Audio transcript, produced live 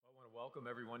Welcome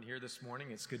everyone here this morning.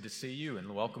 It's good to see you,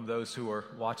 and welcome those who are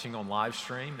watching on live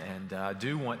stream. And I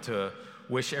do want to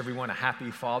wish everyone a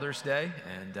happy Father's Day,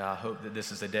 and hope that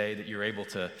this is a day that you're able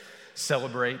to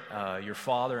celebrate your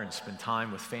father and spend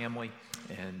time with family.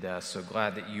 And so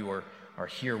glad that you are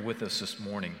here with us this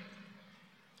morning.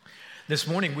 This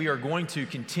morning we are going to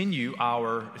continue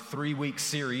our 3-week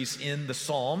series in the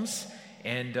Psalms,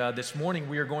 and this morning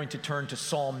we are going to turn to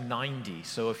Psalm 90.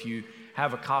 So if you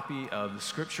have a copy of the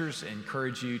scriptures, I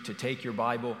encourage you to take your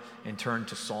Bible and turn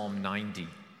to Psalm 90.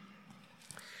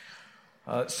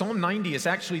 Psalm 90 is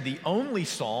actually the only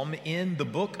psalm in the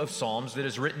book of Psalms that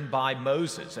is written by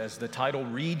Moses. As the title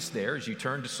reads there, as you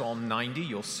turn to Psalm 90,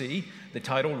 you'll see the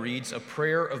title reads, "A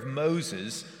Prayer of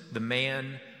Moses, the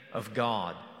Man of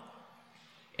God."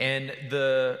 And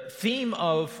the theme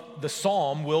of the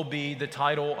psalm will be the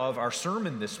title of our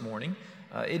sermon this morning.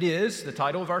 The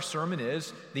title of our sermon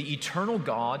is "The Eternal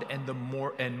God and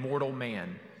Mortal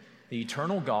Man." The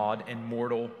Eternal God and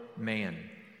Mortal Man.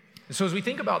 And so as we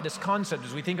think about this concept,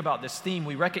 as we think about this theme,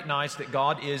 we recognize that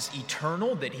God is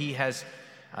eternal, that He has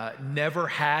never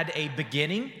had a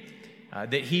beginning,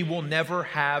 that He will never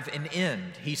have an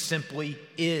end. He simply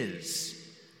is.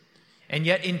 And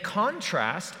yet in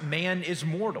contrast, man is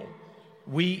mortal.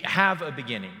 We have a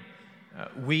beginning.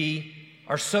 We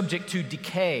are subject to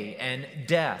decay and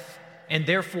death, and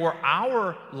therefore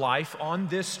our life on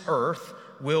this earth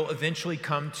will eventually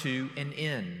come to an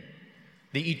end.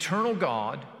 The eternal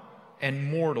God and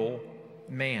mortal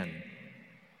man.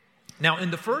 Now,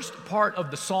 in the first part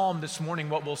of the psalm this morning,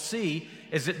 what we'll see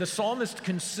is that the psalmist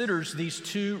considers these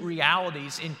two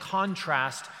realities in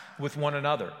contrast with one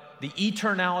another: the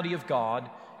eternality of God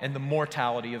and the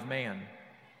mortality of man.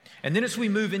 And then as we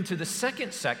move into the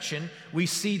second section, we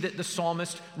see that the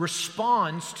psalmist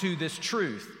responds to this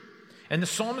truth. And the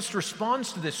psalmist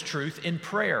responds to this truth in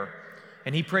prayer.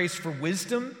 And he prays for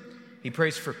wisdom, he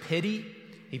prays for pity,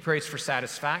 he prays for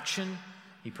satisfaction,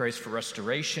 he prays for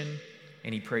restoration,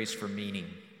 and he prays for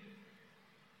meaning.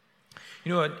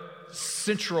 You know, a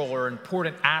central or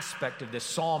important aspect of this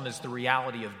psalm is the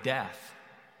reality of death.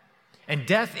 And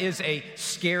death is a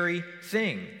scary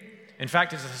thing. In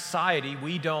fact, as a society,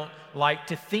 we don't like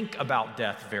to think about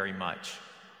death very much.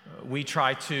 We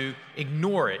try to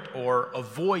ignore it or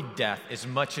avoid death as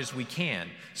much as we can,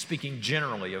 speaking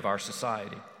generally of our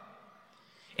society.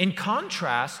 In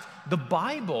contrast, the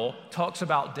Bible talks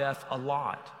about death a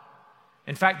lot.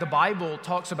 In fact, the Bible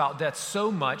talks about death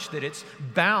so much that it's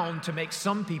bound to make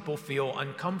some people feel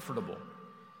uncomfortable.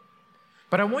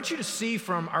 But I want you to see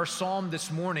from our psalm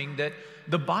this morning that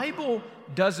the Bible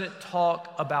doesn't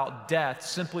talk about death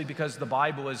simply because the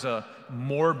Bible is a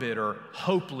morbid or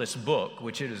hopeless book,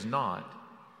 which it is not.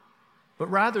 But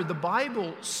rather, the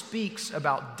Bible speaks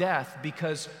about death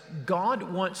because God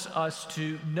wants us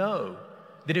to know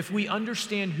that if we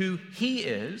understand who He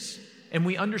is and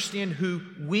we understand who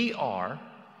we are,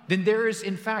 then there is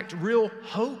in fact real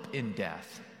hope in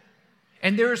death.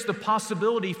 And there is the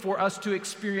possibility for us to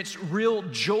experience real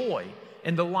joy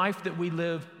in the life that we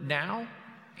live now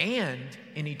and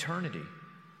in eternity.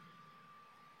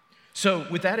 So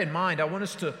with that in mind, I want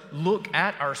us to look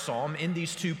at our psalm in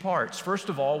these two parts. First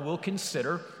of all, we'll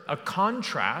consider a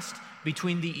contrast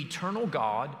between the eternal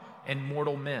God and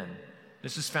mortal men.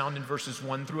 This is found in verses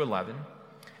 1 through 11.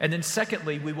 And then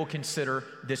secondly, we will consider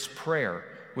this prayer,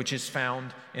 which is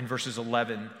found in verses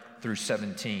 11 through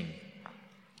 17.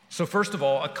 So first of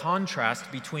all, a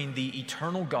contrast between the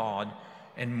eternal God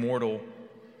and mortal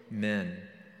men.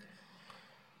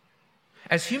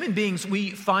 As human beings,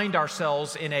 we find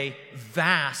ourselves in a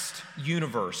vast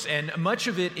universe, and much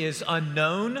of it is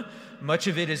unknown, much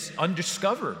of it is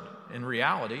undiscovered in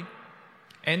reality.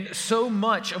 And so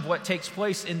much of what takes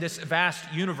place in this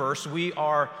vast universe, we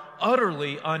are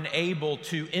utterly unable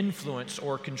to influence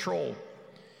or control.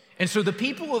 And so the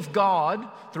people of God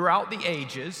throughout the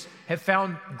ages have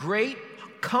found great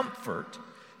comfort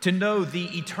to know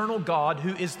the eternal God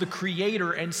who is the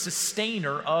creator and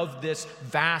sustainer of this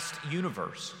vast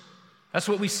universe. That's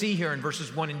what we see here in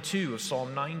verses 1 and 2 of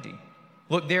Psalm 90.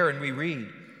 Look there and we read,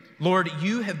 "Lord,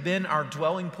 you have been our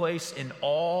dwelling place in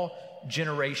all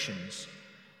generations.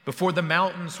 Before the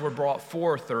mountains were brought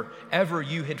forth, or ever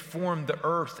you had formed the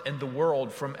earth and the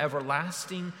world, from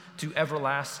everlasting to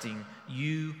everlasting,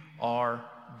 you are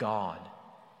God."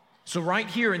 So right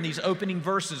here in these opening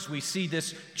verses, we see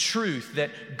this truth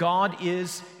that God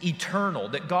is eternal,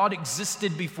 that God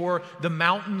existed before the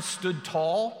mountains stood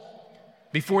tall,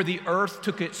 before the earth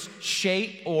took its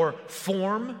shape or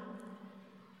form.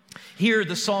 Here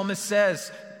the psalmist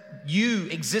says you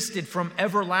existed from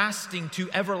everlasting to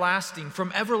everlasting.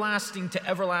 From everlasting to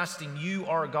everlasting, you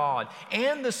are God.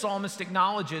 And the psalmist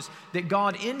acknowledges that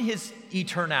God in his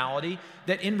eternality,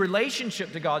 that in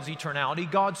relationship to God's eternality,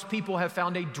 God's people have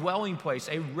found a dwelling place,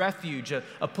 a refuge,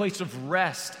 a place of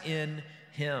rest in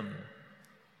him.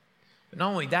 But not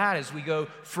only that, as we go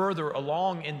further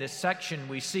along in this section,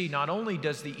 we see not only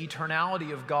does the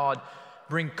eternality of God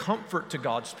bring comfort to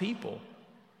God's people,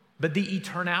 but the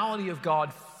eternality of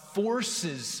God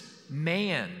forces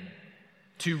man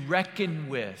to reckon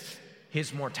with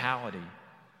his mortality.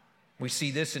 We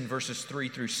see this in verses 3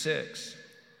 through 6.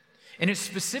 And it's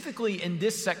specifically in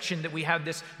this section that we have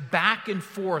this back and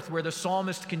forth where the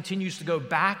psalmist continues to go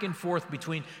back and forth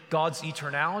between God's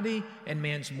eternality and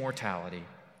man's mortality.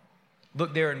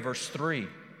 Look there in verse 3.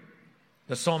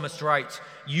 The psalmist writes,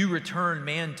 "You return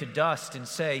man to dust and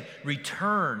say,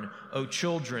 'Return, O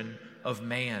children of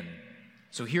man.'"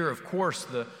 So here, of course,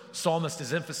 the psalmist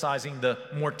is emphasizing the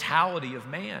mortality of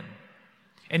man.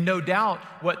 And no doubt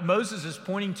what Moses is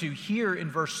pointing to here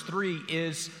in verse 3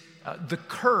 is the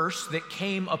curse that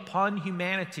came upon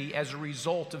humanity as a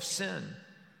result of sin.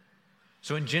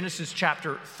 So in Genesis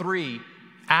chapter 3,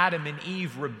 Adam and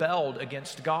Eve rebelled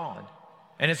against God.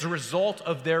 And as a result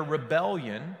of their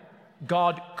rebellion,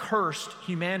 God cursed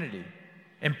humanity.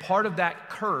 And part of that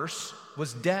curse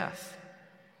was death.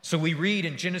 So we read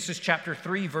in Genesis chapter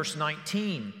 3, verse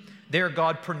 19, there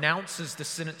God pronounces the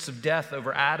sentence of death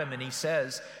over Adam, and he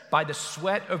says, "By the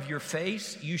sweat of your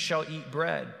face you shall eat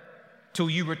bread, till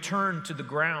you return to the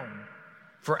ground.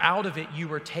 For out of it you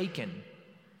were taken,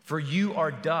 for you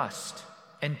are dust,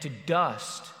 and to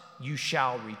dust you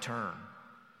shall return."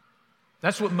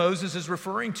 That's what Moses is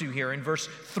referring to here in verse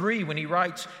 3 when he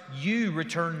writes, "You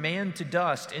return man to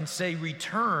dust and say,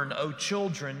 'Return, O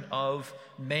children of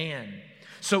man.'"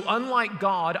 So unlike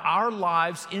God, our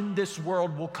lives in this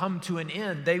world will come to an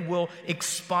end. They will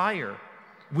expire.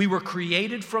 We were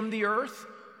created from the earth,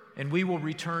 and we will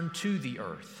return to the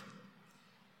earth.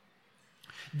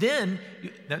 Then,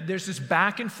 there's this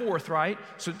back and forth, right?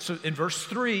 So in verse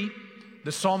 3,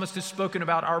 the psalmist has spoken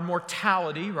about our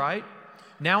mortality, right?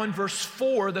 Now in verse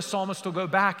 4, the psalmist will go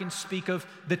back and speak of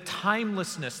the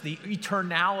timelessness, the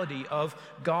eternality of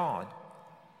God.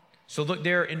 So look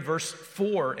there in verse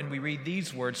 4, and we read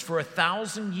these words, "For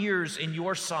 1,000 years in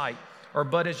your sight are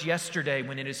but as yesterday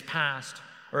when it is past,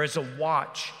 or as a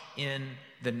watch in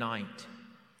the night."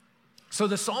 So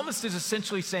the psalmist is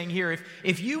essentially saying here,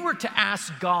 if you were to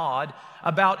ask God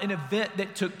about an event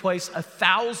that took place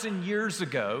 1,000 years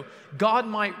ago, God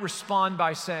might respond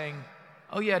by saying,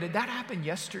 "Oh yeah, did that happen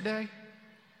yesterday?"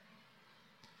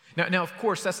 Now of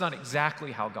course, that's not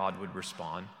exactly how God would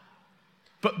respond.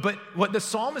 But what the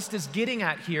psalmist is getting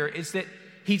at here is that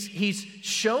he's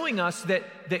showing us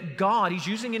that God, he's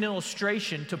using an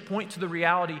illustration to point to the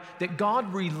reality that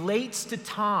God relates to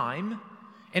time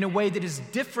in a way that is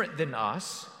different than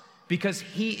us because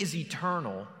he is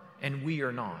eternal and we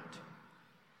are not.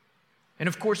 And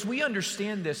of course, we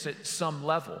understand this at some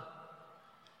level.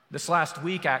 This last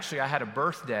week, actually, I had a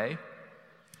birthday,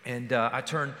 and I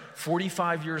turned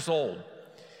 45 years old.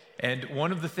 And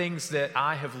one of the things that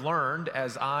I have learned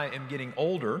as I am getting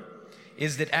older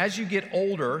is that as you get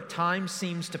older, time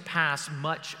seems to pass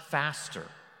much faster.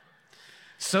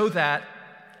 So that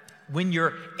when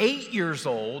you're 8 years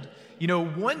old,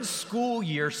 one school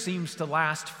year seems to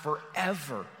last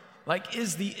forever. Like,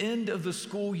 is the end of the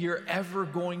school year ever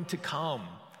going to come?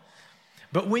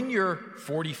 But when you're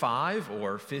 45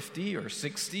 or 50 or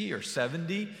 60 or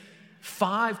 70,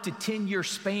 5 to 10 year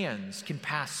spans can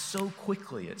pass so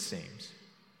quickly, it seems.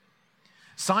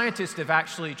 Scientists have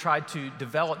actually tried to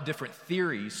develop different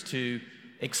theories to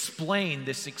explain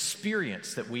this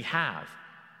experience that we have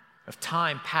of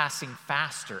time passing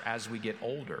faster as we get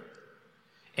older.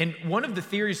 And one of the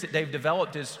theories that they've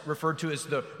developed is referred to as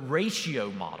the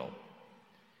ratio model.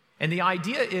 And the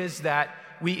idea is that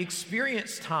we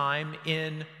experience time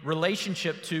in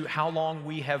relationship to how long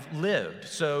we have lived.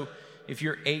 So if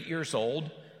you're 8 years old,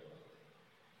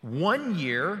 1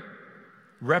 year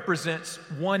represents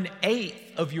 1/8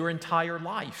 of your entire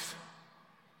life.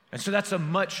 And so that's a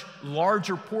much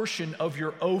larger portion of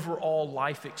your overall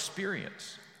life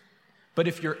experience. But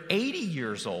if you're 80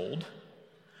 years old,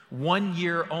 1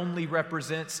 year only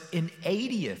represents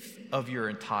 1/80th of your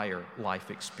entire life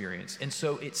experience. And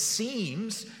so it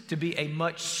seems to be a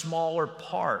much smaller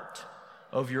part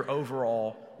of your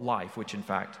overall life, which in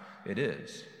fact it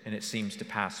is. And it seems to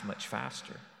pass much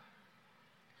faster.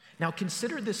 Now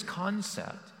consider this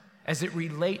concept as it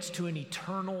relates to an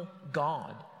eternal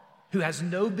God who has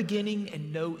no beginning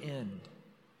and no end.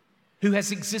 who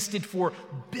has existed for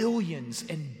billions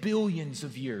and billions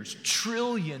of years,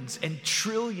 trillions and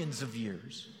trillions of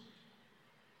years.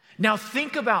 Now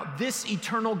think about this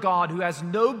eternal God who has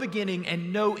no beginning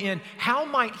and no end. How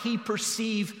might he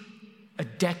perceive a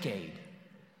decade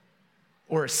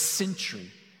or a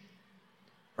century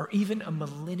or even a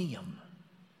millennium?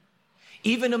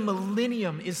 Even a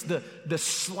millennium is the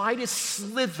slightest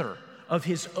slither of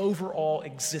his overall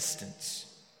existence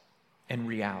and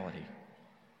reality.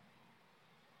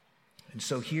 And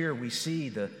so here we see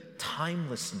the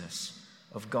timelessness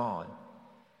of God.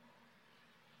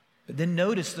 But then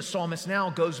notice the psalmist now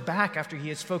goes back after he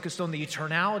has focused on the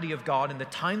eternality of God and the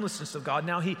timelessness of God.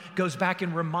 Now he goes back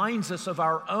and reminds us of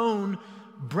our own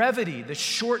brevity, the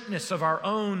shortness of our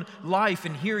own life.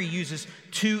 And here he uses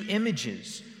two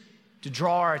images to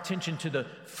draw our attention to the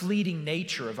fleeting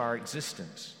nature of our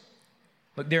existence.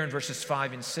 Look there in verses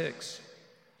 5 and 6.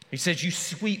 He says, you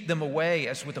sweep them away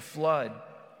as with a flood.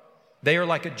 They are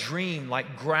like a dream,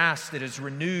 like grass that is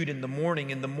renewed in the morning.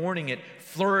 In the morning it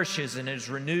flourishes and is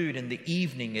renewed. In the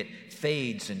evening it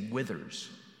fades and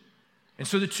withers. And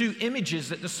so the two images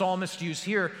that the psalmist used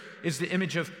here is the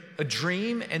image of a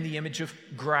dream and the image of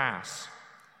grass.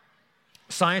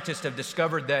 Scientists have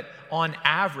discovered that on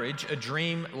average, a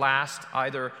dream lasts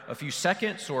either a few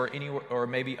seconds or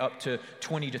maybe up to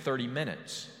 20 to 30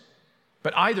 minutes.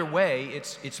 But either way,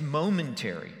 it's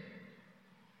momentary.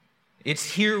 It's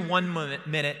here one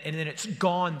minute and then it's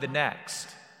gone the next.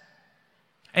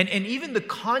 And even the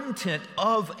content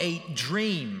of a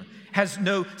dream has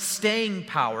no staying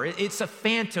power. It's a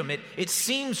phantom. It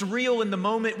seems real in the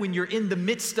moment when you're in the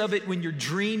midst of it, when you're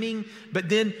dreaming, but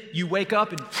then you wake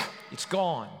up and it's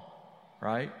gone,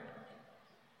 right?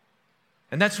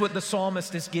 And that's what the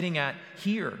psalmist is getting at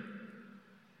here.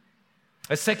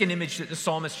 A second image that the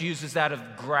psalmist uses is that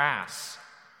of grass.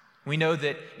 We know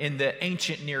that in the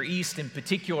ancient Near East in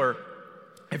particular,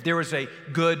 if there was a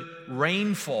good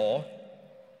rainfall,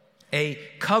 a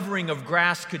covering of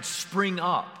grass could spring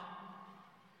up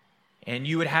and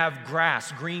you would have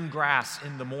grass, green grass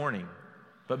in the morning.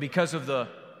 But because of the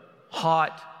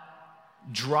hot,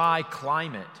 dry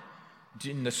climate,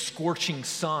 in the scorching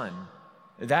sun,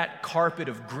 that carpet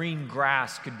of green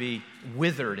grass could be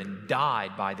withered and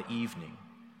died by the evening.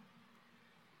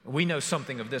 We know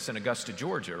something of this in Augusta,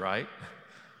 Georgia, right?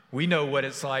 We know what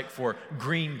it's like for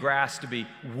green grass to be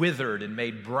withered and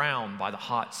made brown by the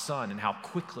hot sun and how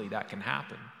quickly that can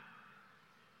happen.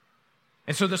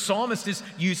 And so the psalmist is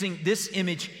using this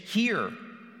image here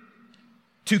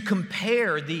to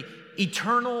compare the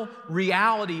eternal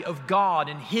reality of God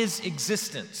and his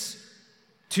existence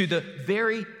to the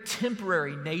very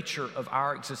temporary nature of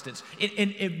our existence.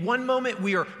 In one moment,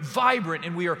 we are vibrant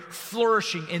and we are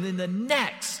flourishing, and in the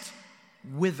next,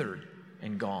 withered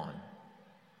and gone.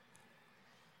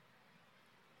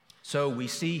 So we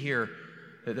see here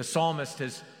that the psalmist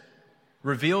has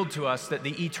revealed to us that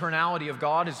the eternality of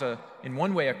God is, in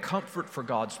one way, a comfort for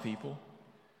God's people.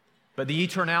 But the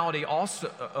eternality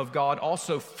of God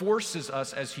also forces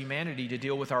us as humanity to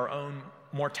deal with our own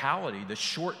mortality, the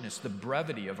shortness, the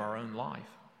brevity of our own life.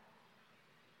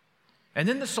 And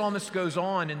then the psalmist goes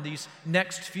on in these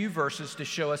next few verses to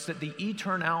show us that the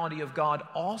eternality of God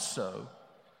also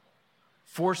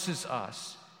forces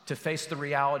us to face the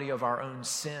reality of our own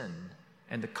sin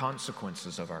and the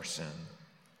consequences of our sin.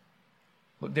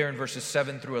 Look there in verses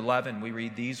 7 through 11, we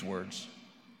read these words.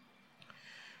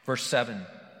 Verse 7,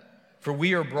 "For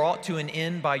we are brought to an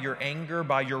end by your anger,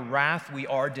 by your wrath we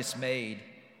are dismayed.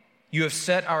 You have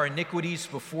set our iniquities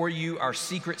before you, our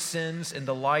secret sins in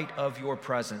the light of your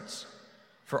presence.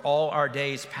 For all our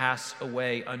days pass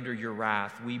away under your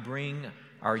wrath. We bring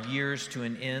our years to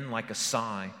an end like a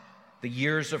sigh. The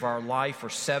years of our life are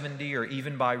 70, or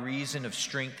even by reason of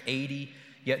strength 80,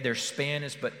 yet their span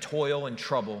is but toil and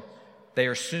trouble. They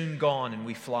are soon gone and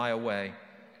we fly away.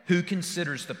 Who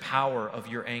considers the power of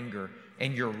your anger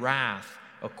and your wrath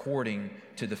according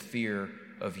to the fear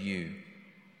of you?"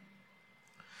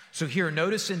 So here,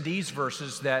 notice in these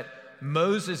verses that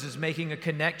Moses is making a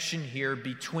connection here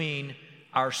between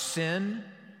our sin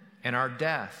and our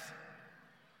death,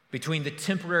 between the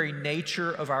temporary nature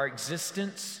of our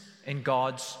existence and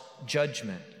God's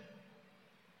judgment.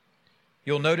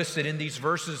 You'll notice that in these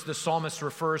verses, the psalmist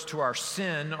refers to our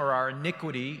sin or our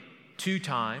iniquity 2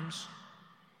 times.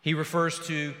 He refers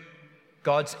to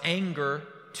God's anger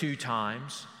 2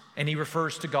 times, and he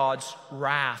refers to God's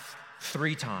wrath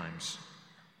 3 times.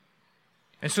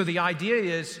 And so the idea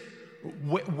is,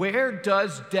 where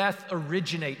does death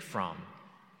originate from?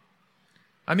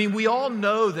 I mean, we all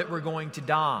know that we're going to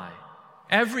die.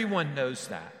 Everyone knows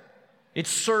that. It's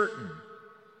certain.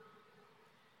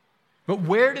 But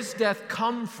where does death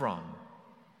come from?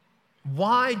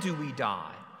 Why do we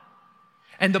die?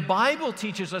 And the Bible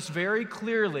teaches us very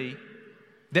clearly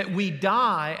that we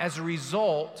die as a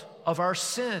result of our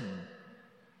sin.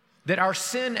 That our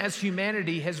sin as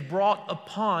humanity has brought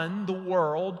upon the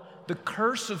world the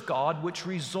curse of God, which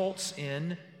results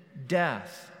in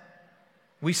death.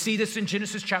 We see this in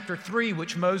Genesis chapter 3,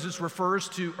 which Moses refers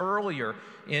to earlier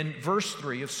in verse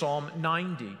 3 of Psalm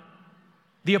 90.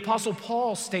 The Apostle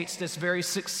Paul states this very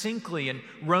succinctly in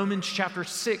Romans chapter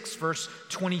 6, verse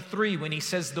 23, when he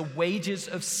says, "The wages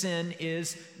of sin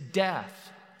is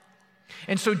death."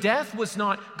 And so death was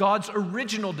not God's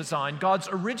original design. God's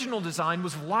original design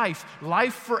was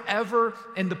life forever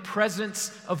in the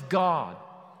presence of God.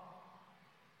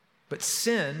 But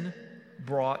sin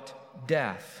brought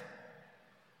death.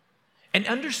 And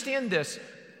understand this.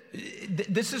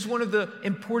 This is one of the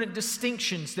important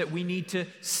distinctions that we need to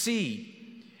see,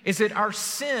 is that our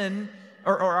sin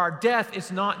or our death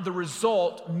is not the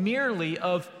result merely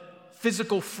of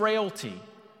physical frailty.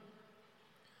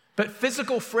 But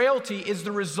physical frailty is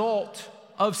the result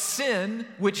of sin,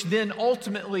 which then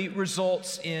ultimately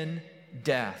results in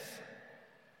death.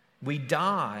 We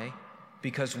die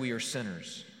because we are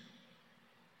sinners.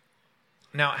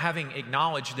 Now, having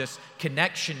acknowledged this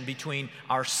connection between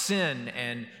our sin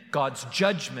and God's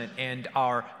judgment and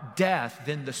our death,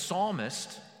 then the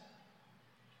psalmist,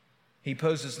 he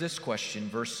poses this question,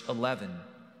 verse 11.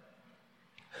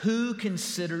 Who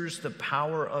considers the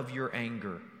power of your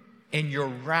anger and your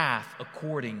wrath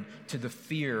according to the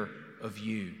fear of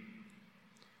you?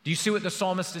 Do you see what the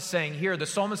psalmist is saying here? The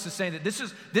psalmist is saying that this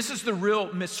is the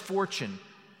real misfortune,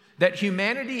 that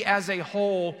humanity as a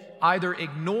whole either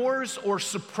ignores or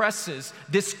suppresses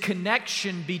this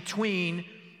connection between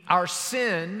our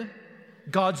sin,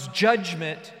 God's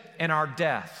judgment, and our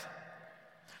death.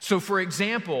 So, for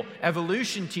example,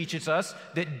 evolution teaches us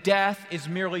that death is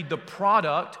merely the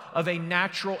product of a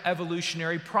natural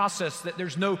evolutionary process, that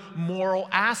there's no moral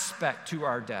aspect to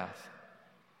our death.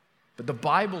 But the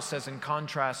Bible says, in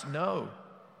contrast, no,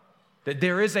 that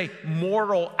there is a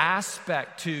moral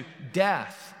aspect to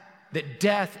death, that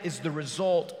death is the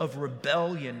result of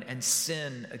rebellion and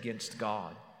sin against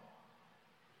God.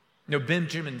 You know,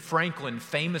 Benjamin Franklin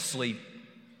famously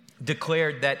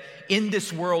declared that in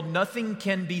this world nothing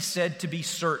can be said to be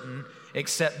certain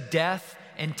except death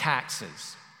and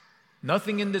taxes.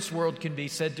 Nothing in this world can be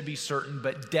said to be certain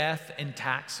but death and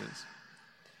taxes.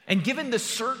 And given the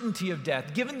certainty of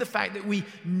death, given the fact that we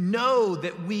know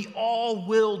that we all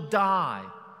will die,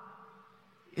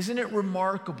 isn't it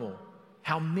remarkable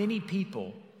how many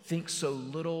people think so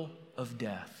little of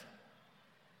death?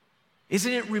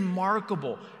 Isn't it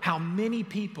remarkable how many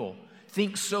people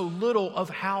think so little of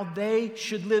how they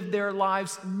should live their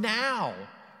lives now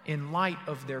in light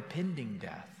of their pending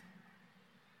death?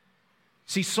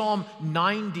 See, Psalm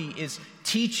 90 is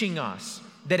teaching us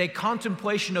that a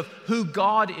contemplation of who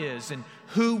God is and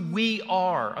who we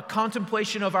are, a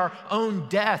contemplation of our own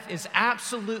death, is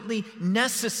absolutely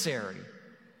necessary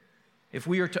if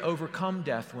we are to overcome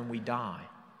death when we die,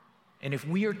 and if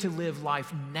we are to live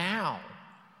life now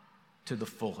to the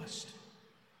fullest.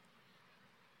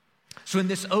 So in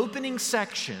this opening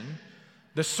section,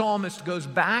 the psalmist goes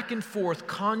back and forth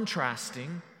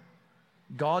contrasting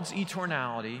God's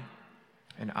eternality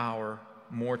and our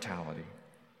mortality.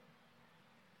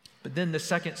 But then the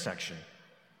second section,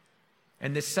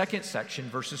 and this second section,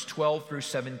 verses 12 through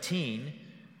 17,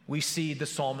 we see the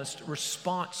psalmist's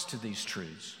response to these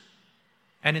truths.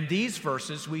 And in these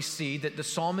verses, we see that the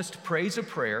psalmist prays a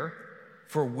prayer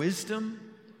for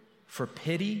wisdom, for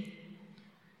pity,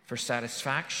 for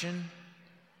satisfaction,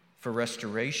 for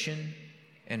restoration,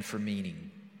 and for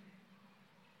meaning.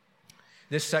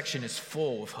 This section is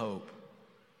full of hope.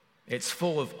 It's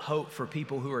full of hope for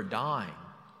people who are dying.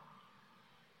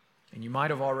 And you might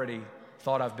have already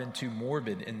thought I've been too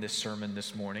morbid in this sermon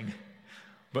this morning,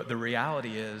 but the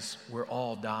reality is we're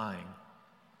all dying.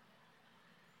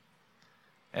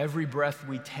 Every breath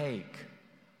we take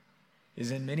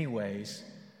is in many ways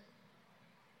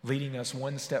leading us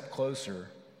one step closer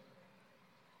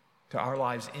to our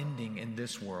lives ending in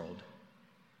this world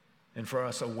and for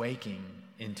us awaking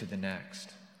into the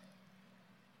next.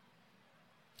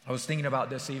 I was thinking about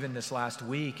this even this last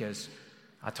week, as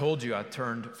I told you I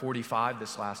turned 45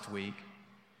 this last week,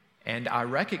 and I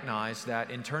recognize that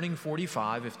in turning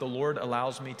 45, if the Lord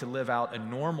allows me to live out a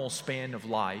normal span of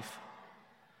life,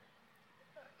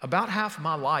 about half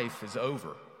my life is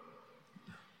over.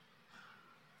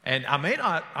 And I may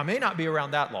not be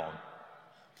around that long.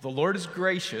 If the Lord is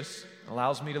gracious,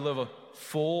 allows me to live a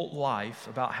full life,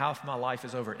 about half my life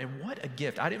is over. And what a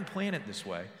gift. I didn't plan it this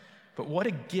way. But what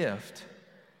a gift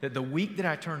that the week that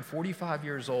I turned 45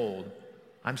 years old,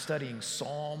 I'm studying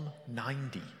Psalm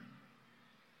 90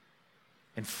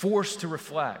 and forced to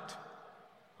reflect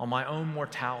on my own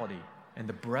mortality and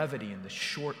the brevity and the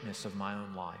shortness of my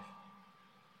own life.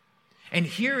 And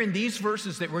here in these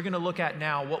verses that we're going to look at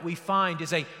now, what we find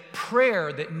is a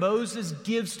prayer that Moses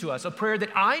gives to us, a prayer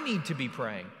that I need to be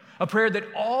praying, a prayer that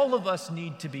all of us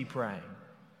need to be praying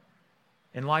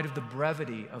in light of the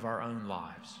brevity of our own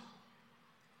lives.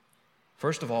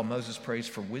 First of all, Moses prays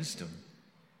for wisdom.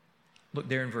 Look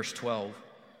there in verse 12.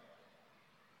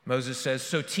 Moses says,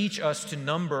 "So teach us to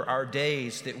number our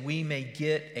days that we may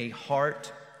get a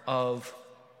heart of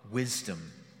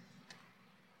wisdom."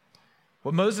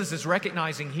 What Moses is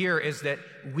recognizing here is that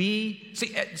we,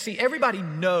 see, everybody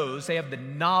knows, they have the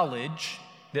knowledge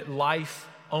that life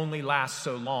only lasts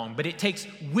so long, but it takes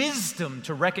wisdom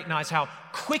to recognize how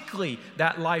quickly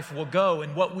that life will go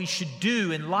and what we should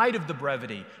do in light of the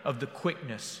brevity of the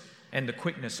quickness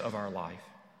of our life.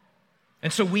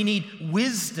 And so we need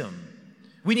wisdom.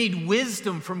 We need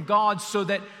wisdom from God so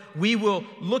that we will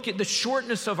look at the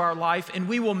shortness of our life and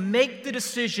we will make the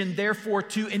decision, therefore,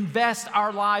 to invest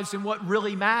our lives in what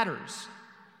really matters.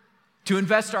 To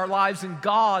invest our lives in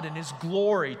God and His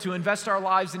glory, to invest our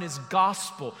lives in His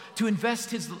gospel, to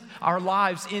invest our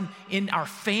lives in our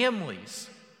families,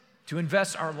 to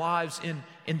invest our lives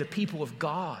in the people of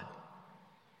God,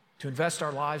 to invest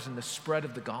our lives in the spread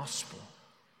of the gospel.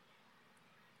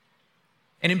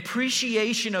 An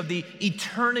appreciation of the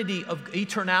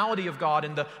eternality of God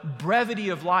and the brevity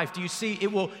of life. Do you see?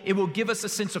 It will give us a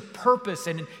sense of purpose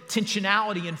and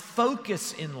intentionality and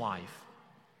focus in life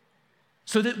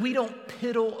so that we don't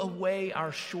piddle away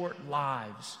our short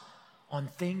lives on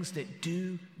things that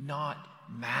do not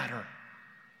matter.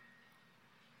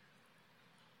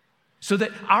 So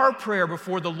that our prayer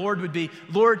before the Lord would be,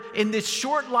 Lord, in this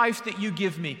short life that you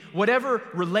give me, whatever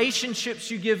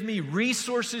relationships you give me,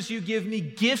 resources you give me,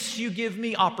 gifts you give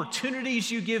me,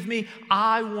 opportunities you give me,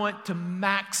 I want to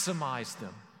maximize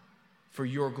them for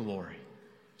your glory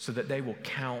so that they will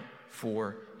count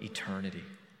for eternity.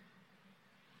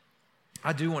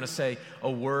 I do want to say a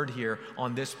word here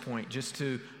on this point just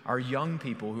to our young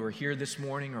people who are here this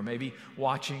morning or maybe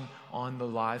watching on the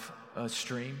live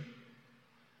stream.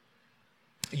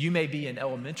 You may be in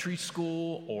elementary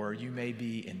school, or you may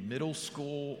be in middle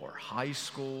school, or high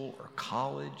school, or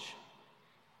college.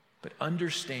 But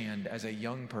understand, as a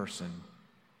young person,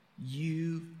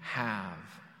 you have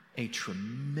a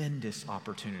tremendous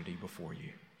opportunity before you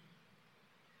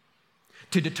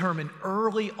to determine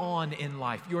early on in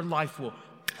life. Your life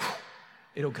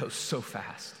it'll go so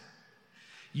fast.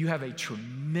 You have a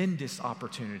tremendous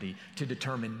opportunity to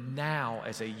determine now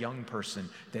as a young person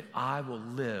that I will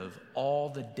live all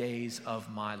the days of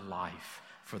my life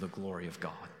for the glory of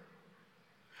God.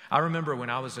 I remember when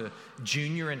I was a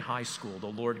junior in high school, the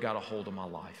Lord got a hold of my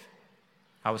life.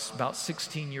 I was about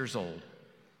 16 years old.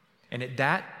 And at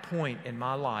that point in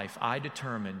my life, I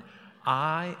determined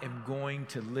I am going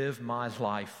to live my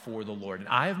life for the Lord. And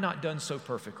I have not done so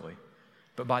perfectly.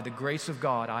 But by the grace of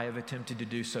God, I have attempted to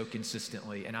do so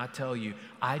consistently. And I tell you,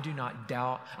 I do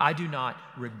not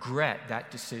regret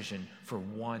that decision for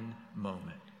one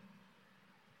moment.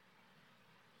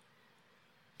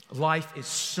 Life is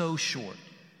so short,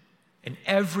 and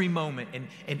every moment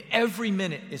and every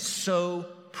minute is so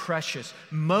precious.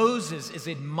 Moses is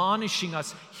admonishing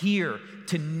us here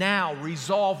to now,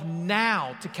 resolve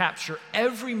now to capture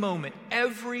every moment,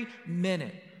 every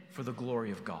minute for the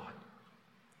glory of God.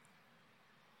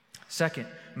 Second,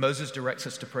 Moses directs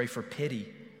us to pray for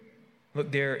pity. Look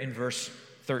there in verse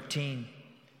 13.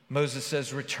 Moses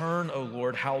says, "Return, O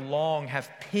Lord, how long?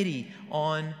 Have pity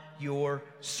on your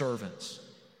servants."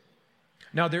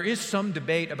 Now, there is some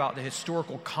debate about the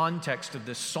historical context of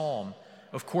this psalm.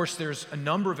 Of course, there's a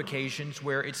number of occasions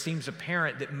where it seems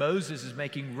apparent that Moses is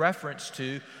making reference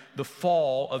to the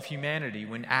fall of humanity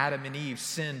when Adam and Eve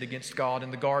sinned against God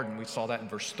in the garden. We saw that in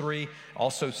verse 3.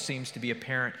 Also seems to be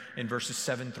apparent in verses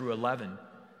 7 through 11.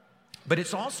 But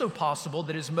it's also possible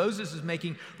that as Moses is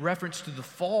making reference to the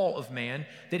fall of man,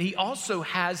 that he also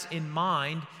has in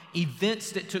mind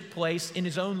events that took place in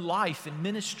his own life and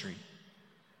ministry.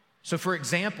 So, for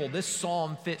example, this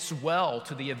psalm fits well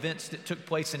to the events that took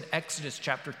place in Exodus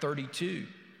chapter 32,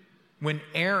 when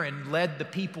Aaron led the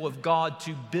people of God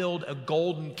to build a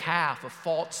golden calf, a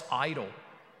false idol,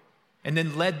 and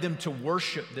then led them to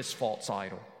worship this false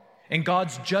idol. And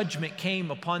God's judgment came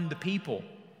upon the people.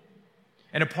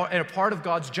 And a part of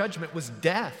God's judgment was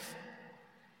death.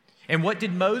 And what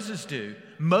did Moses do?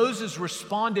 Moses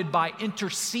responded by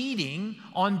interceding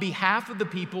on behalf of the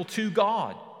people to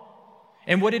God.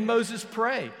 And what did Moses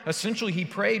pray? Essentially, he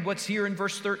prayed what's here in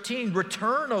verse 13,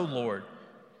 return, O Lord.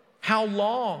 How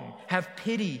long? Have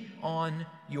pity on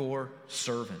your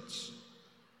servants.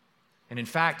 And in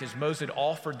fact, as Moses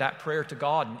offered that prayer to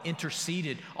God and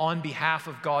interceded on behalf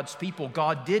of God's people,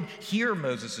 God did hear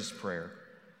Moses' prayer.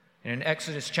 And in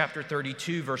Exodus chapter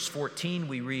 32, verse 14,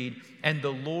 we read, and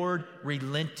the Lord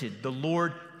relented, the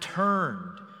Lord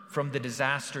turned from the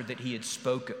disaster that he had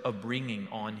spoken of bringing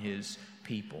on his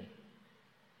people.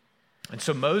 And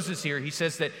so Moses here, he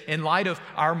says that in light of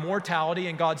our mortality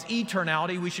and God's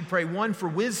eternality, we should pray, one, for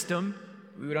wisdom.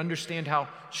 We would understand how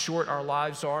short our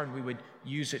lives are and we would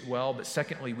use it well. But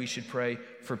secondly, we should pray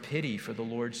for pity, for the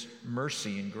Lord's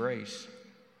mercy and grace.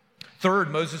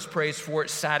 Third, Moses prays for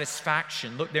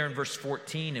satisfaction. Look there in verse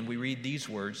 14 and we read these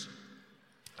words.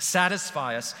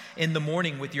 Satisfy us in the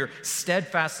morning with your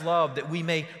steadfast love, that we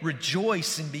may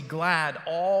rejoice and be glad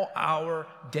all our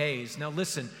days. Now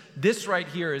listen, this right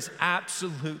here is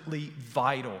absolutely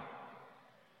vital.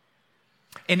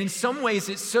 And in some ways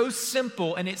it's so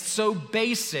simple and it's so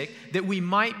basic that we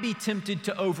might be tempted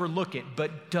to overlook it,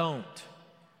 but don't.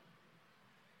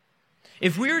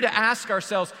 If we were to ask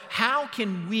ourselves, how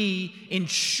can we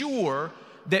ensure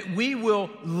that we will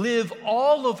live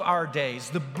all of our days,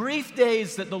 the brief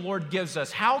days that the Lord gives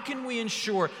us, how can we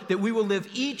ensure that we will live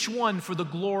each one for the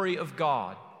glory of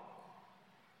God?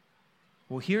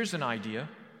 Well, here's an idea.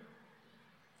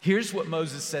 Here's what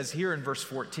Moses says here in verse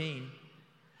 14.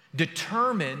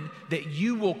 Determine that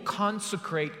you will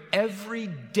consecrate every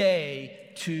day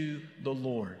to the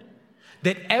Lord.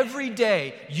 That every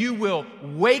day you will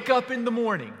wake up in the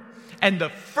morning, and the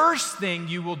first thing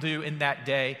you will do in that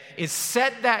day is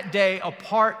set that day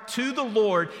apart to the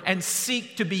Lord and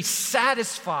seek to be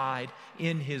satisfied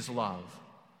in His love.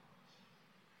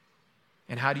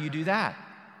 And how do you do that?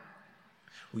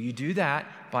 Well, you do that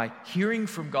by hearing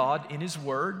from God in His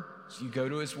Word, so you go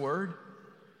to His Word,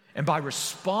 and by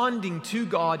responding to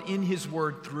God in His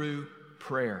Word through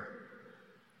prayer.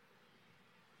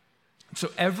 So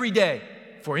every day,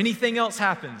 before anything else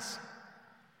happens,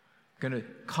 I'm going to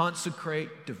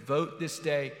consecrate, devote this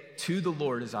day to the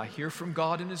Lord as I hear from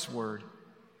God in His Word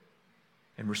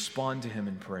and respond to Him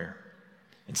in prayer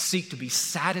and seek to be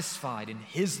satisfied in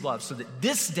His love so that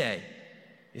this day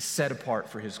is set apart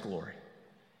for His glory.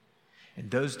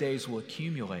 And those days will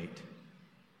accumulate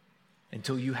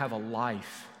until you have a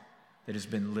life that has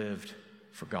been lived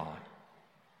for God.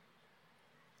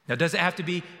 Now, does it have to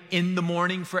be in the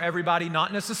morning for everybody?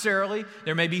 Not necessarily.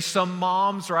 There may be some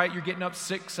moms, right? You're getting up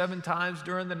 6-7 times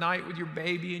during the night with your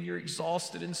baby and you're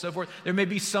exhausted and so forth. There may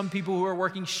be some people who are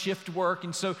working shift work,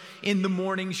 and so in the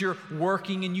mornings you're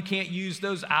working and you can't use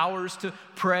those hours to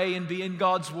pray and be in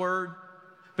God's Word.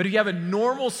 But if you have a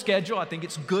normal schedule, I think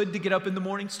it's good to get up in the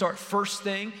morning, start first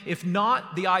thing. If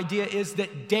not, the idea is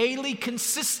that daily,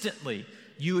 consistently,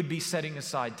 you would be setting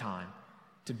aside time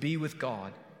to be with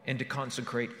God and to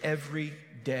consecrate every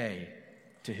day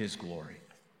to His glory.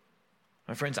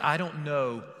 My friends, I don't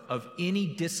know of any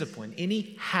discipline,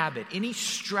 any habit, any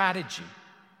strategy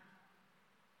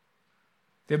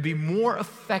that would be more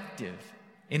effective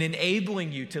in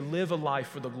enabling you to live a life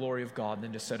for the glory of God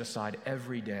than to set aside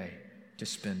every day to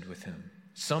spend with Him.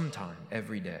 Sometime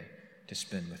every day to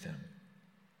spend with Him.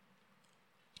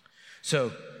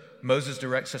 So, Moses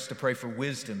directs us to pray for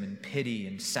wisdom and pity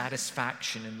and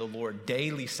satisfaction in the Lord,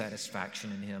 daily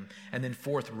satisfaction in Him. And then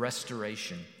fourth,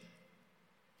 restoration.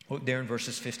 Look there in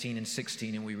verses 15 and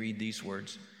 16, and we read these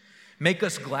words. Make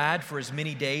us glad for as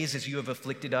many days as you have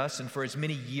afflicted us, and for as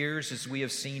many years as we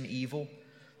have seen evil.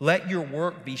 Let your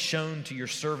work be shown to your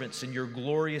servants and your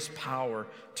glorious power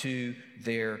to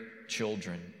their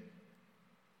children.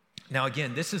 Now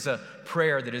again, this is a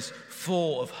prayer that is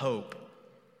full of hope.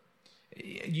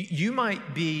 You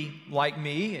might be like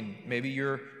me, and maybe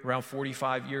you're around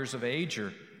 45 years of age,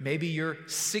 or maybe you're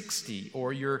 60,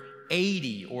 or you're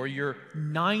 80, or you're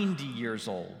 90 years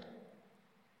old.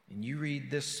 And you read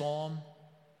this psalm,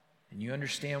 and you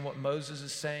understand what Moses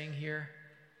is saying here,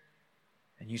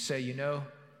 and you say, you know,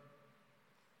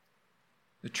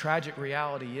 the tragic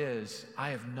reality is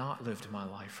I have not lived my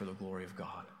life for the glory of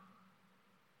God.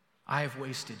 I have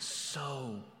wasted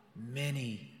so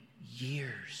many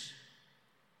years.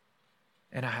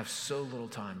 And I have so little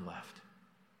time left.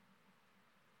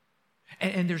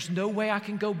 And there's no way I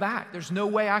can go back. There's no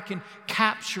way I can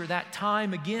capture that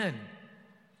time again.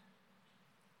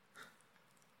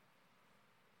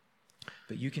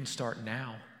 But you can start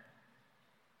now.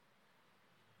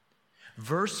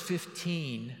 Verse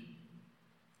 15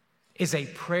 is a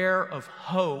prayer of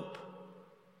hope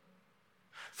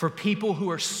for people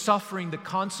who are suffering the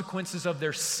consequences of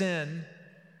their sin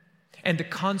and the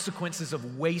consequences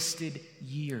of wasted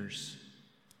years.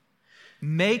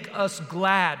 Make us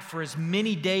glad for as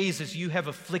many days as you have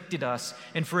afflicted us,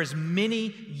 and for as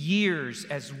many years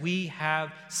as we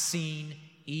have seen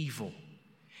evil.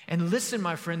 And listen,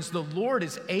 my friends, the Lord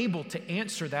is able to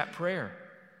answer that prayer.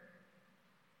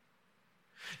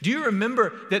 Do you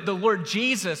remember that the Lord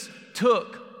Jesus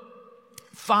took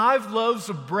 5 loaves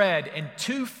of bread and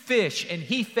 2 fish, and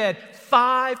he fed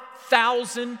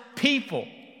 5,000 people?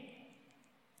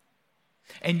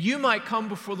 And you might come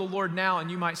before the Lord now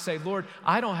and you might say, Lord,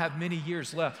 I don't have many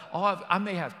years left. I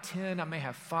may have 10, I may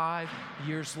have 5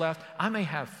 years left. I may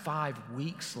have 5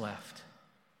 weeks left.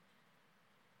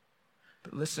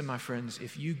 But listen, my friends,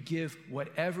 if you give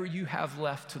whatever you have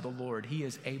left to the Lord, He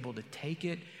is able to take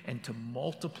it and to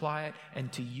multiply it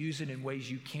and to use it in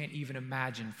ways you can't even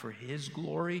imagine for His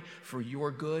glory, for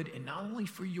your good, and not only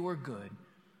for your good,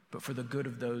 but for the good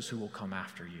of those who will come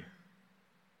after you.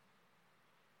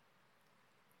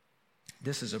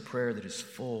 This is a prayer that is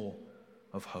full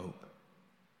of hope.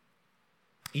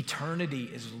 Eternity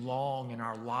is long and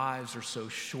our lives are so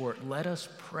short. Let us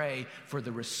pray for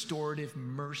the restorative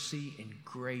mercy and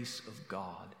grace of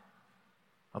God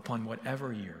upon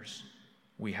whatever years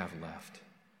we have left.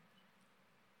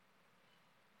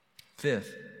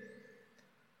 Fifth,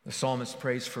 the psalmist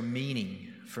prays for meaning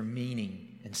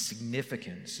and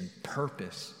significance and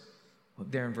purpose. Look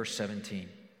there in verse 17.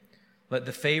 Let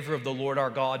the favor of the Lord our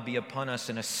God be upon us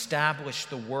and establish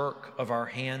the work of our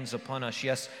hands upon us.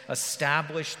 Yes,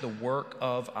 establish the work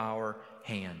of our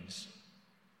hands.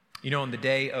 You know, on the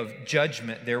day of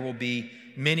judgment, there will be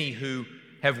many who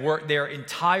have worked their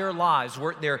entire lives,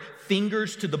 worked their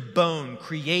fingers to the bone,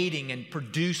 creating and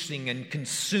producing and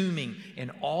consuming, and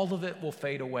all of it will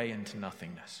fade away into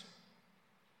nothingness.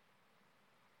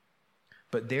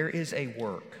 But there is a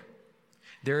work.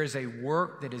 There is a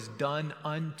work that is done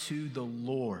unto the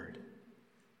Lord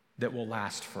that will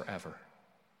last forever.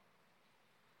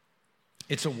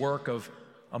 It's a work of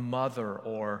a mother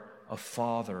or a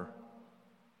father,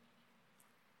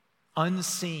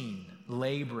 unseen,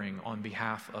 laboring on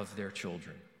behalf of their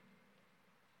children.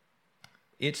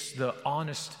 It's the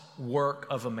honest work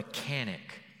of a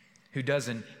mechanic who does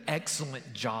an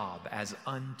excellent job as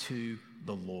unto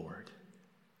the Lord.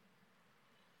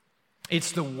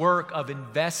 It's the work of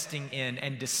investing in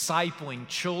and discipling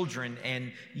children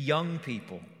and young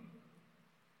people.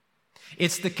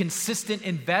 It's the consistent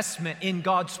investment in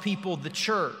God's people, the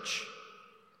church.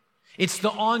 It's the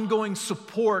ongoing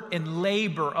support and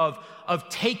labor of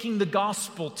taking the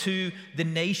gospel to the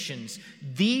nations.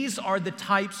 These are the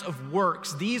types of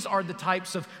works, these are the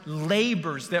types of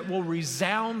labors that will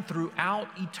resound throughout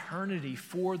eternity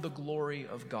for the glory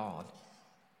of God.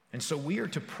 And so we are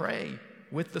to pray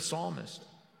with the psalmist.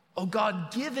 Oh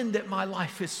God, given that my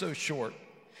life is so short,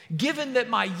 given that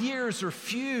my years are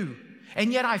few,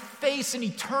 and yet I face an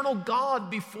eternal God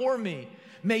before me,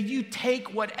 may you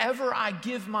take whatever I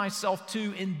give myself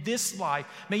to in this life.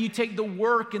 May you take the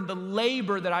work and the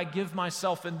labor that I give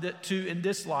myself to in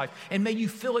this life, and may you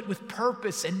fill it with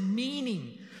purpose and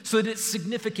meaning so that it's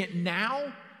significant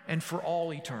now and for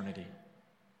all eternity.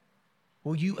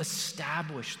 Will you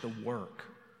establish the work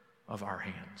of our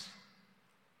hands?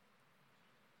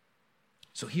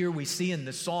 So here we see in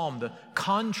the psalm the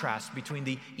contrast between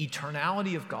the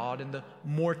eternality of God and the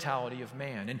mortality of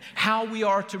man, and how we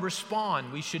are to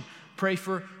respond. We should pray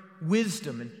for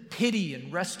wisdom and pity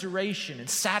and restoration and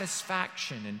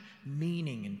satisfaction and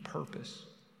meaning and purpose.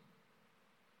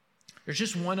 There's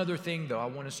just one other thing, though, I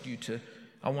want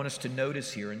us to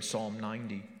notice here in Psalm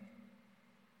 90.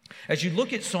 As you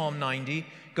look at Psalm 90,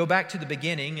 go back to the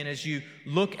beginning, and as you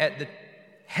look at the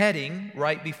heading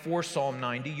right before Psalm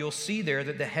 90, you'll see there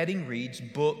that the heading reads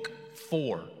Book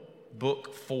 4.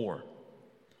 Book 4.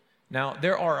 Now,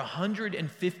 there are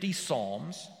 150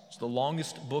 Psalms. It's the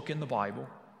longest book in the Bible.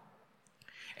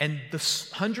 And the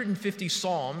 150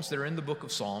 Psalms that are in the book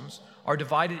of Psalms are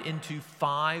divided into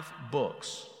 5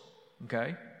 books.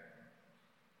 Okay?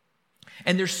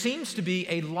 And there seems to be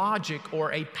a logic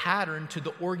or a pattern to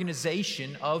the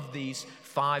organization of these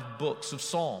 5 books of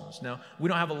Psalms. Now, we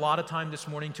don't have a lot of time this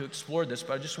morning to explore this,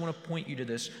 but I just want to point you to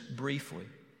this briefly.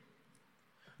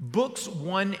 Books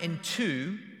 1 and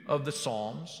 2 of the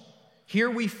Psalms, here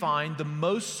we find the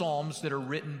most Psalms that are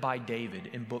written by David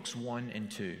in books 1 and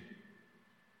 2.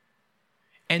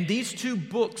 And these 2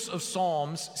 books of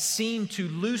Psalms seem to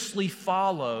loosely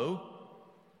follow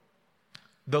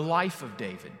the life of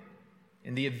David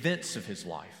and the events of his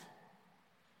life.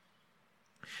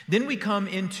 Then we come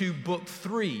into book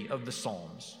 3 of the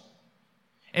Psalms.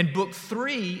 And book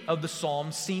 3 of the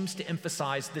Psalms seems to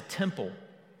emphasize the temple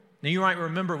Now, you might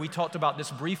remember we talked about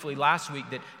this briefly last week,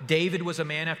 that David was a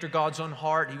man after God's own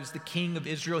heart. He was the king of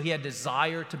Israel. He had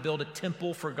desire to build a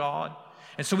temple for God.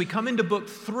 And so we come into book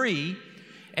 3,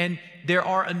 and there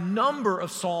are a number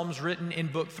of psalms written in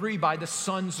book 3 by the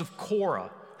sons of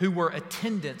Korah, who were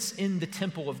attendants in the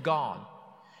temple of God.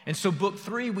 And so book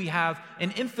 3, we have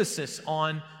an emphasis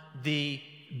on the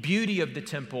beauty of the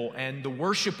temple and the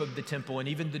worship of the temple and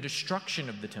even the destruction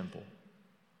of the temple.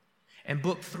 And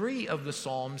book 3 of the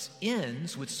Psalms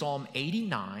ends with Psalm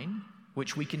 89,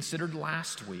 which we considered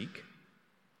last week,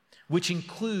 which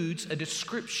includes a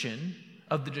description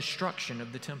of the destruction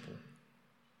of the temple.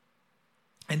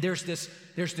 And there's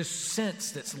this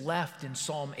sense that's left in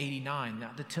Psalm 89.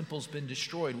 Now, the temple's been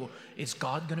destroyed. Well, is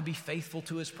God going to be faithful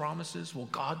to his promises? Will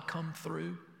God come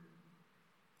through?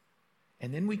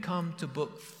 And then we come to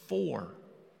book 4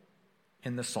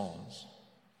 in the Psalms.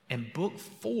 And book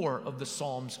 4 of the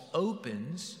Psalms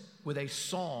opens with a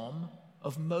psalm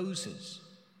of Moses.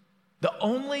 The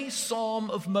only psalm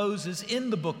of Moses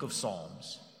in the book of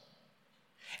Psalms.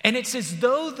 And it's as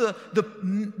though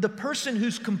the person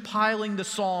who's compiling the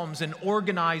Psalms and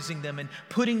organizing them and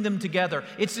putting them together,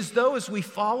 it's as though as we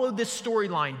follow this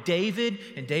storyline,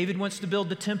 David wants to build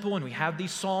the temple, and we have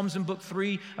these Psalms in book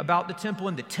 3 about the temple,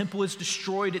 and the temple is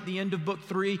destroyed at the end of book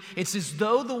 3. It's as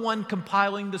though the one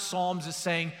compiling the Psalms is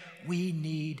saying, we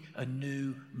need a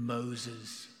new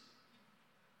Moses.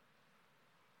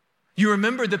 You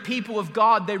remember the people of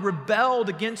God, they rebelled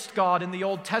against God in the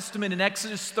Old Testament in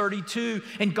Exodus 32,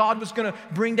 and God was going to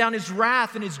bring down his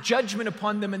wrath and his judgment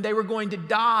upon them, and they were going to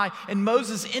die. And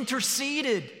Moses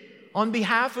interceded on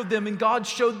behalf of them, and God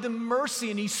showed them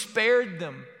mercy, and he spared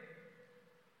them.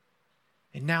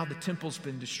 And now the temple's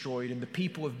been destroyed, and the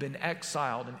people have been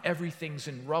exiled, and everything's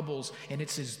in rubbles, and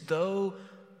it's as though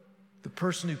the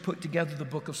person who put together the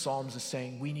book of Psalms is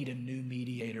saying, we need a new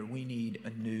mediator, we need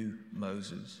a new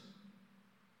Moses.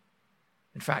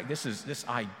 In fact, this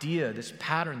idea, this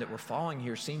pattern that we're following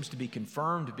here seems to be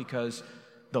confirmed because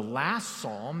the last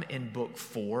psalm in book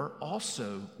 4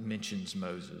 also mentions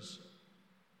Moses.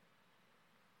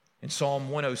 In Psalm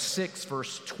 106,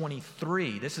 verse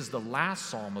 23, this is the last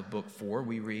psalm of book 4,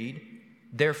 we read,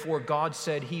 therefore God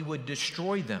said he would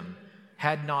destroy them,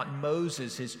 had not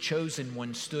Moses, his chosen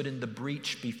one, stood in the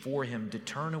breach before him to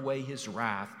turn away his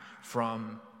wrath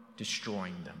from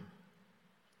destroying them.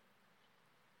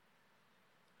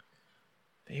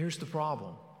 Here's the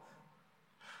problem.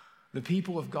 The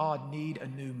people of God need a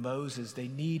new Moses. They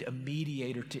need a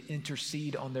mediator to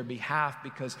intercede on their behalf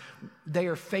because they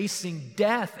are facing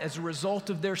death as a result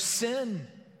of their sin.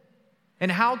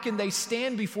 And how can they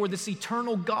stand before this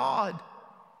eternal God?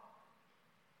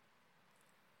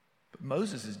 But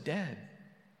Moses is dead.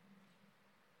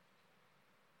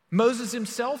 Moses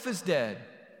himself is dead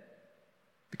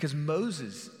because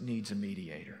Moses needs a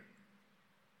mediator.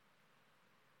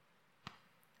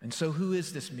 And so who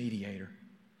is this mediator?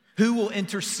 Who will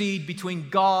intercede between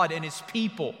God and his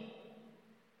people?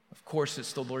 Of course,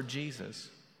 it's the Lord Jesus,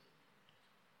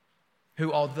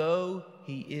 who, although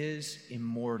he is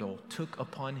immortal, took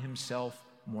upon himself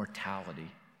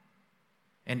mortality.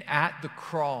 And at the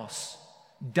cross,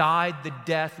 died the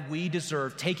death we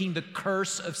deserve, taking the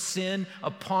curse of sin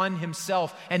upon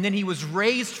himself. And then he was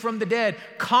raised from the dead,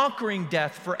 conquering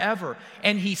death forever.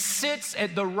 And he sits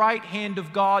at the right hand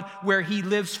of God, where he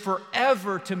lives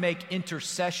forever to make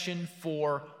intercession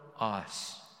for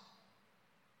us.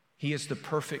 He is the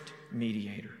perfect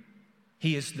mediator.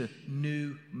 He is the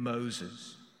new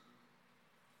Moses,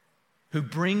 who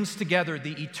brings together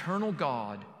the eternal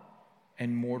God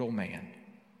and mortal man,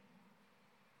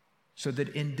 so that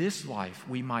in this life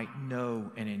we might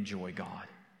know and enjoy God,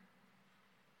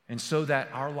 and so that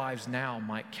our lives now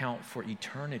might count for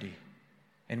eternity,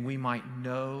 and we might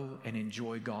know and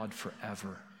enjoy God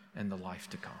forever in the life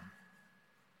to come.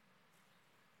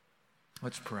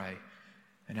 Let's pray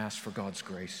and ask for God's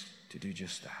grace to do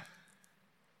just that.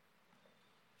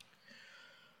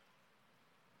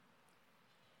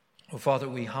 Oh, Father,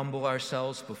 we humble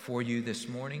ourselves before you this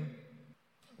morning.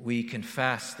 We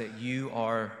confess that you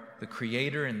are the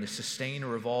creator and the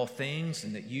sustainer of all things,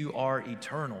 and that you are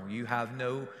eternal. You have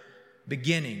no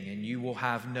beginning, and you will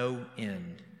have no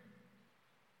end.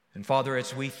 And Father,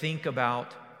 as we think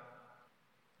about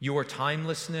your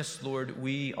timelessness, Lord,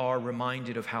 we are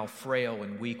reminded of how frail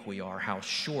and weak we are, how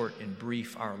short and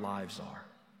brief our lives are.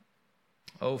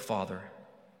 Oh, Father,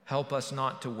 help us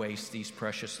not to waste these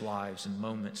precious lives and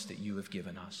moments that you have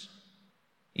given us.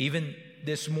 Even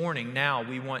this morning, now,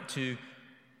 we want to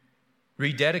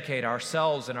rededicate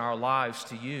ourselves and our lives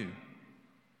to you.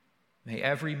 May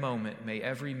every moment, may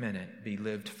every minute be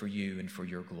lived for you and for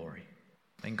your glory.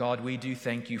 And God, we do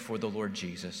thank you for the Lord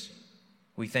Jesus.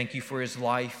 We thank you for his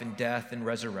life and death and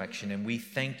resurrection, and we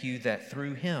thank you that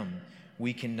through him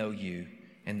we can know you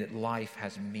and that life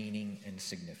has meaning and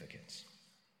significance.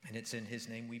 And it's in his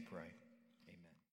name we pray.